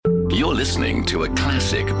You're listening to a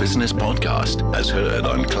classic business podcast as heard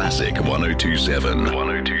on Classic 102.7.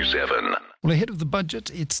 102.7. Well, ahead of the budget,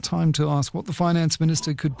 it's time to ask what the Finance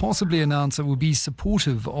Minister could possibly announce that will be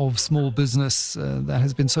supportive of small business that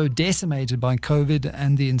has been so decimated by COVID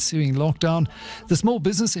and the ensuing lockdown. The Small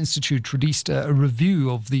Business Institute released a review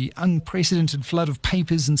of the unprecedented flood of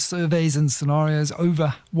papers and surveys and scenarios,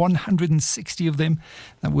 over 160 of them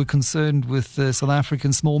that were concerned with South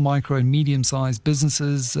African small, micro and medium-sized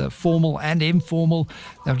businesses, formal and informal,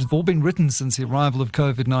 that have all been written since the arrival of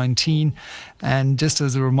COVID-19. And just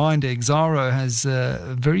as a reminder, Exaro has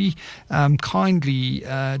very kindly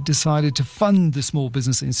decided to fund the Small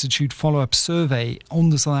Business Institute follow-up survey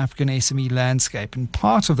on the South African SME landscape. And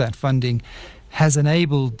part of that funding has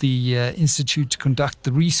enabled the Institute to conduct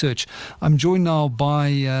the research. I'm joined now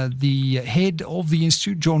by the head of the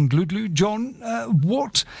Institute, John Dludlu. John,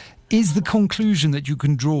 what is the conclusion that you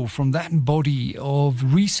can draw from that body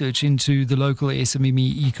of research into the local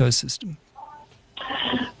SME ecosystem?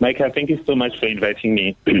 Michael, thank you so much for inviting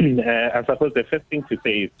me. I suppose the first thing to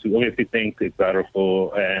say is to obviously thank Exaro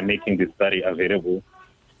for making this study available,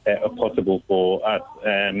 possible for us.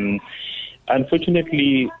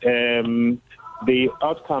 Unfortunately, the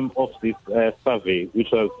outcome of this survey, which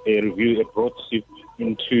was a review, a broad sweep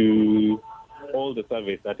into all the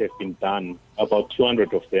surveys that have been done, about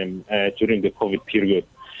 200 of them during the COVID period,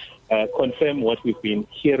 confirm what we've been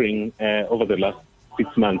hearing over the last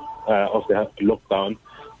 6 months of the lockdown,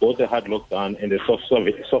 both the hard lockdown and the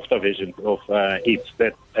softer versions of it,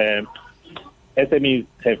 that SMEs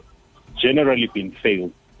have generally been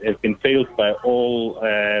failed, by all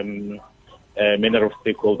manner of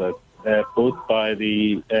stakeholders, both by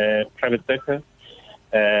the private sector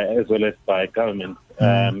as well as by government.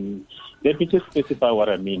 Let me just specify what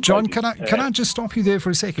I mean. John, can I just stop you there for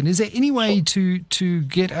a second? Is there any way to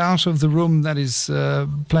get out of the room that is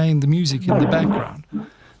playing the music in the background?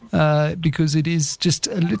 Because it is just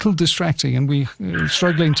a little distracting, and we're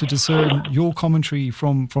struggling to discern your commentary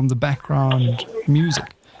from the background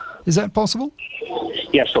music. Is that possible?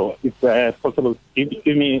 Yeah, sure. It's possible.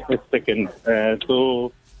 Give me a second. I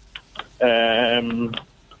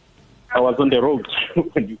was on the road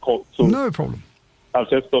when you called. So no problem. I've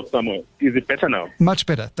just stopped somewhere. Is it better now? Much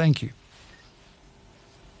better. Thank you.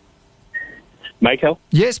 Michael?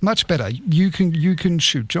 Yes, much better. You can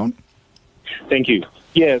shoot, John. Thank you.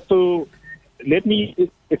 Yeah, so let me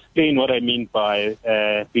explain what I mean by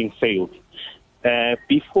being failed.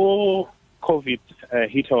 Before COVID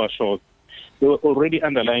hit our shores, there were already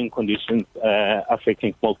underlying conditions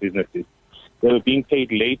affecting small businesses. They were being paid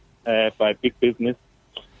late by big business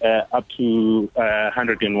up to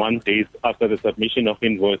 101 days after the submission of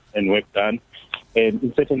invoice and work done. And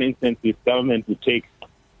in certain instances, government would take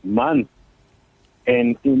months.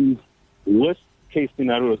 And in worst case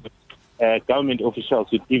scenarios, government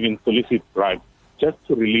officials would even solicit bribes just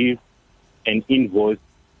to release an invoice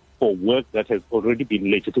for work that has already been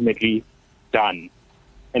legitimately done.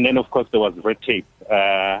 And then, of course, there was red tape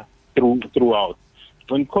throughout.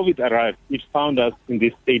 When COVID arrived, it found us in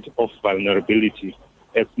this state of vulnerability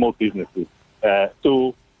as small businesses.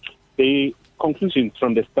 So the conclusions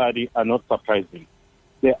from the study are not surprising.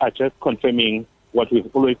 They are just confirming what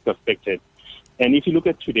we've always suspected. And if you look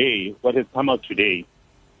at today, what has come out today,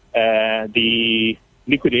 the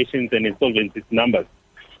liquidations and insolvencies numbers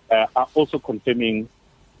are also confirming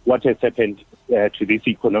what has happened to this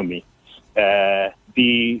economy.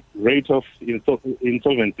 The rate of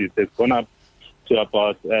insolvencies has gone up to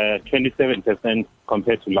about 27%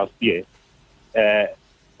 compared to last year.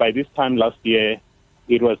 By this time last year,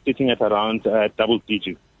 it was sitting at around double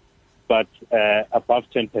digits, but above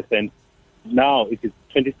 10%. Now it is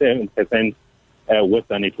 27% worse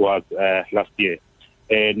than it was last year,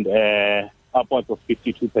 and upwards of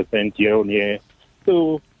 52% year on year.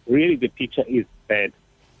 So really the picture is bad.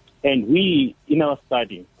 And we, in our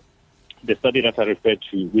study, the study that I referred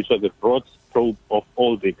to, which was a broad probe of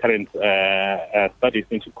all the current studies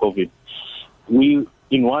into COVID, we,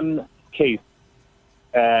 in one case,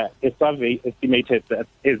 a survey estimated that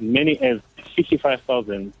as many as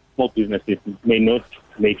 55,000 small businesses may not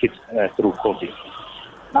make it through COVID.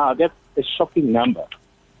 Now, that's a shocking number.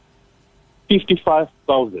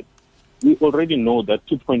 55,000. We already know that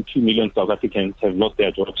 2.2 million South Africans have lost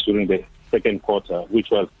their jobs during the second quarter,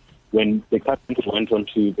 which was when the country went on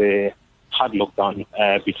to the hard lockdown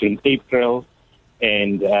between April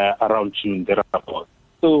and around June, thereabout.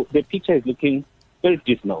 So the picture is looking very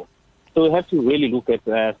dismal. So we have to really look at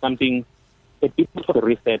something a bit of a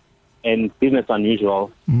reset and business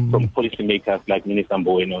unusual from policymakers like Minister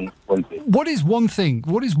Mboweni on this. What is one thing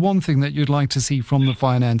that you'd like to see from the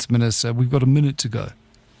Finance Minister? We've got a minute to go.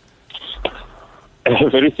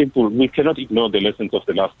 Very simple. We cannot ignore the lessons of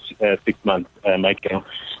the last 6 months, Michael.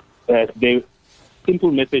 The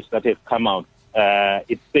simple message that has come out,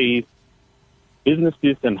 it says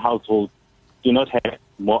businesses and households do not have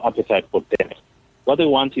more appetite for debt. What they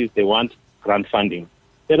want is they want grant funding.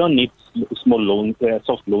 They don't need small loans,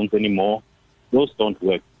 soft loans anymore. Those don't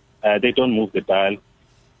work. They don't move the dial.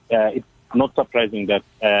 It's not surprising that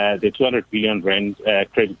the 200 billion rand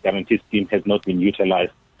credit guarantee scheme has not been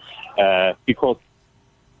utilized because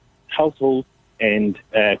households and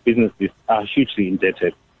businesses are hugely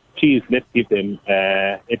indebted. Please, let's give them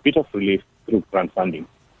a bit of relief through grant funding.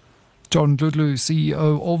 Dludlu,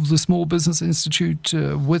 CEO of the Small Business Institute,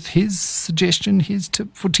 with his suggestion, his tip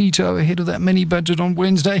for Tito ahead of that mini budget on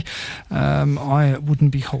Wednesday. I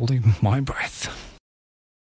wouldn't be holding my breath.